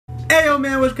Hey yo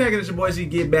man, what's cracking? It's your boy Z,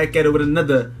 get back at it with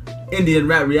another Indian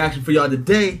rap reaction for y'all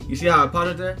today. You see how I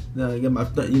paused there? Get my,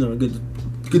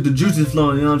 get the juices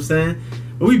flowing, you know what I'm saying?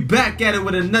 But we back at it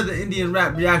with another Indian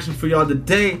rap reaction for y'all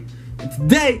today. And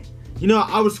today,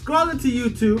 I was scrolling to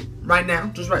YouTube right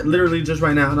now, literally just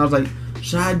right now, and I was like,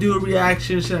 should I do a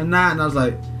reaction, should I not? And I was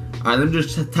like, alright, let me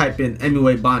just type in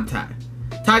Emiway Bantai.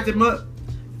 Typed him up.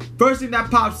 First thing that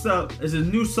pops up is his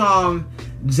new song,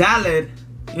 Jallad.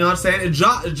 You know what I'm saying? It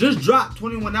just dropped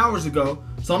 21 hours ago,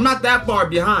 so I'm not that far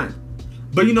behind.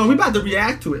 But we about to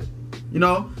react to it,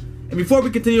 And before we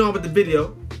continue on with the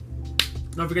video,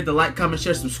 don't forget to like, comment,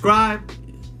 share, subscribe.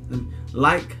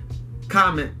 Like,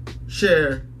 comment,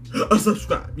 share, or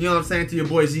subscribe. You know what I'm saying? To your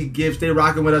boy Z Gibbs. Stay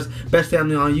rocking with us. Best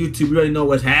family on YouTube. You already know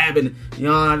what's happening. You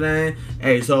know what I'm saying?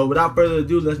 Hey, so without further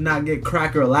ado, let's not get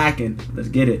cracker lacking. Let's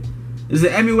get it. This is the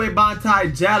Emiway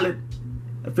Bantai Jallad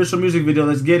official music video.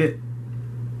 Let's get it.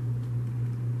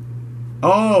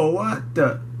 Oh, what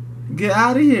the? Get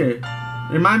out of here.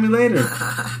 Remind me later.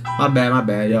 My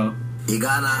bad, y'all.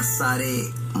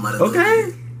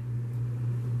 Okay.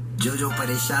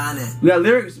 We got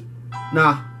lyrics?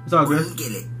 Nah, it's all good.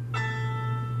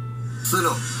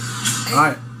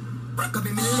 Alright.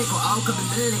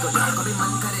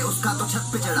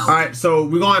 Alright, so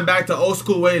we're going back to old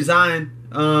school way Zion.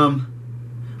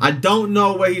 I don't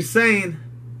know what he's saying.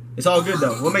 It's all good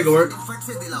though. We'll make it work.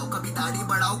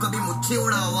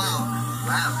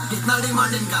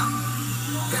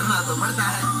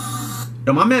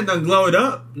 Yo, my man done glowed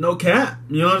up. No cap.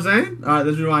 You know what I'm saying? Alright,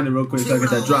 let's rewind it real quick so I get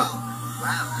that drop.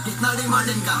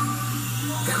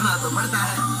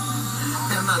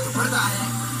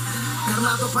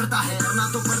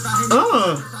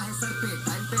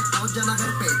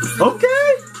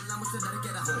 Okay.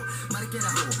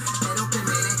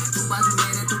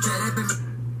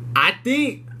 I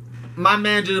think my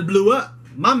man just blew up.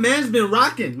 My man's been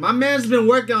rocking. My man's been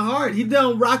working hard. He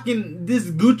done rocking this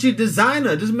Gucci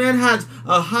designer. This man has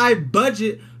a high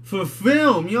budget for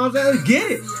film. You know what I'm saying? Let's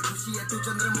get it.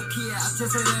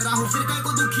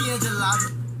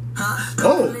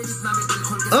 Oh.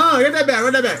 Get that back.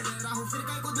 Run that back.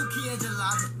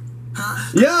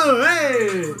 Yo,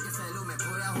 hey.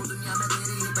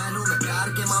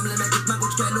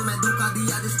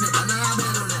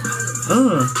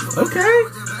 Okay.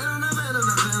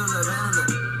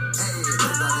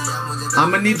 I'm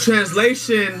gonna need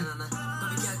translation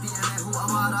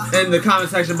in the comment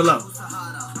section below.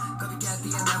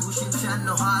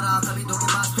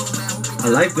 I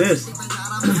like this.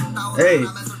 Hey.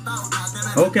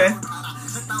 Okay.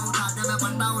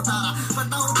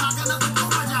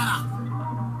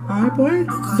 Alright, boy.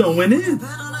 Don't win in.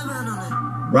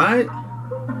 Right?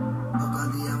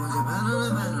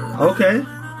 Okay.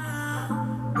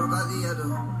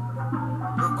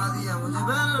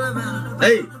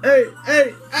 Hey, hey,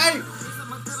 hey, hey!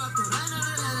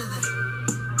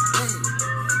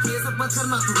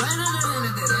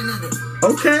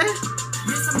 Okay.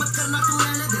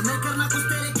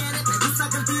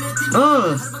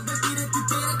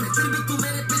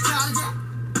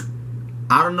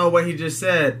 I don't know what he just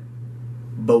said,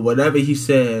 but whatever he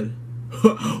said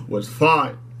was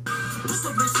fine.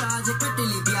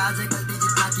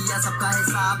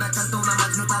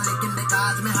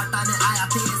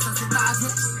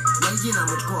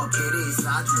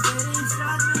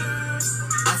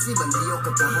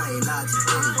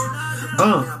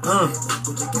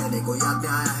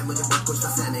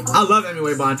 I love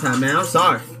Emiway Bantai, man. I'm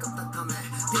sorry.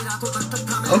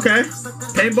 Okay.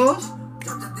 Paintballs?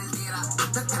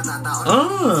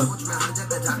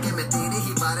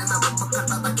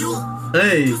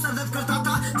 Hey.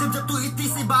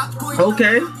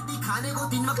 Okay.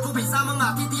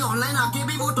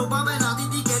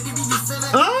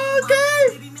 Okay.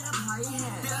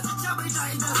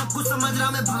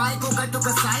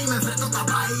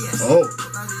 Oh.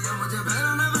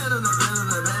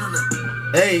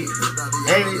 Hey.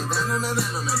 Hey.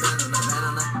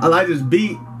 I like this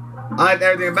beat. I like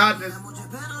everything about this.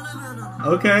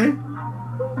 Okay.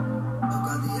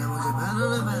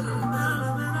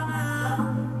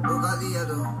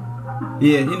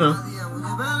 Yeah,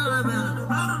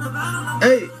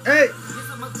 Hey, hey.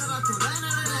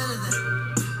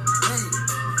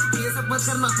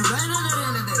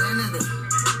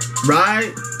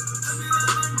 Right.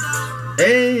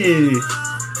 Hey.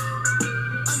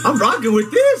 I'm rocking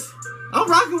with this.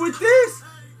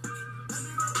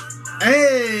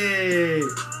 Hey.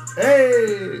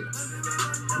 Hey.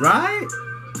 Right?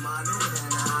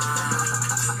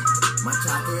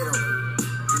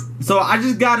 So I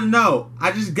just gotta know.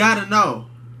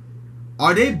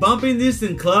 Are they bumping this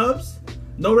in clubs?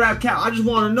 No rap cap. I just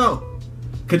want to know.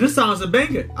 cause this song's a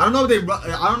banger. I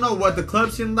don't know what the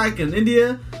club scene like in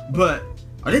India, but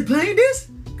are they playing this?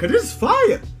 Cause this is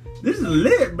fire. This is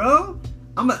lit, bro.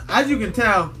 As you can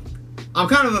tell, I'm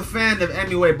kind of a fan of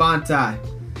Emiway Bantai.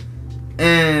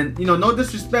 And you know, no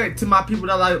disrespect to my people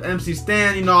that like MC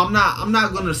Stan. You know, I'm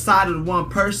not gonna side with one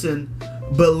person,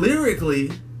 but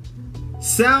lyrically,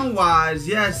 sound wise,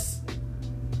 yes,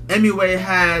 Emiway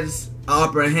has an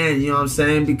upper hand. You know what I'm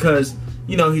saying? Because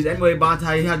you know he's Emiway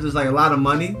Bantai. He has just like a lot of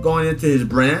money going into his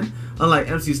brand. Unlike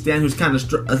MC Stan, who's kind of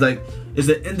is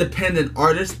an independent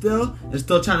artist still, and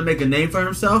still trying to make a name for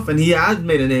himself. And he has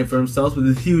made a name for himself with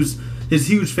his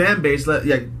huge fan base. Like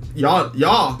y'all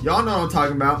know what I'm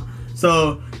talking about.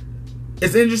 So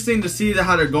it's interesting to see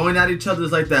how they're going at each other.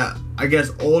 It's like that, I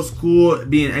guess, old school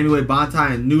being Emiway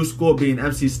Bantai and new school being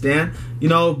MC Stan, you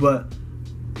know. But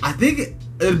I think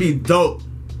it'd be dope.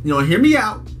 You know, hear me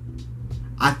out.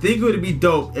 I think it would be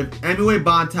dope if Emiway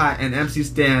Bantai and MC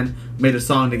Stan made a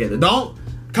song together. Don't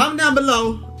comment down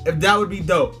below if that would be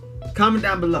dope. Comment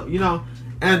down below, you know.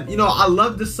 And you know, I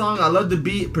love this song. I love the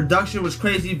beat. Production was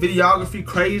crazy. Videography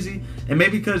crazy. And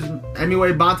maybe because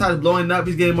Emiway Bantai is blowing up,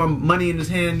 he's getting more money in his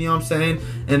hand. You know what I'm saying?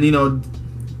 And you know,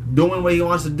 doing what he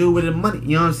wants to do with his money.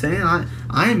 You know what I'm saying?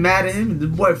 I ain't mad at him. The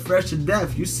boy fresh to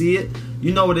death. You see it.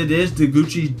 You know what it is. The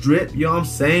Gucci drip. You know what I'm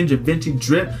saying? Da Vinci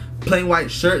drip. Plain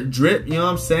white shirt drip. You know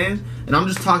what I'm saying? And I'm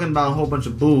just talking about a whole bunch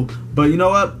of bull. But you know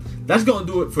what? That's gonna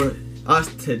do it for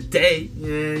us today. Yeah,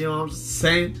 you know what I'm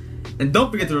saying? And don't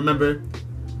forget to remember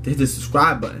to hit the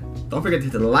subscribe button. Don't forget to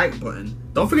hit the like button.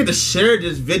 Don't forget to share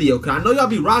this video, cause I know y'all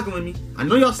be rocking with me. I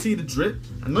know y'all see the drip.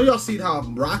 I know y'all see how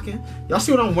I'm rocking. Y'all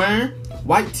see what I'm wearing?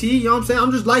 White tee, you know what I'm saying?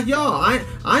 I'm just like y'all.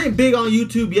 I ain't big on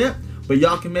YouTube yet, but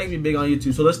y'all can make me big on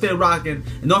YouTube. So let's stay rocking.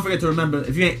 And don't forget to remember,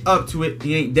 if you ain't up to it,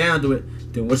 you ain't down to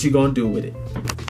it, then what you gonna do with it?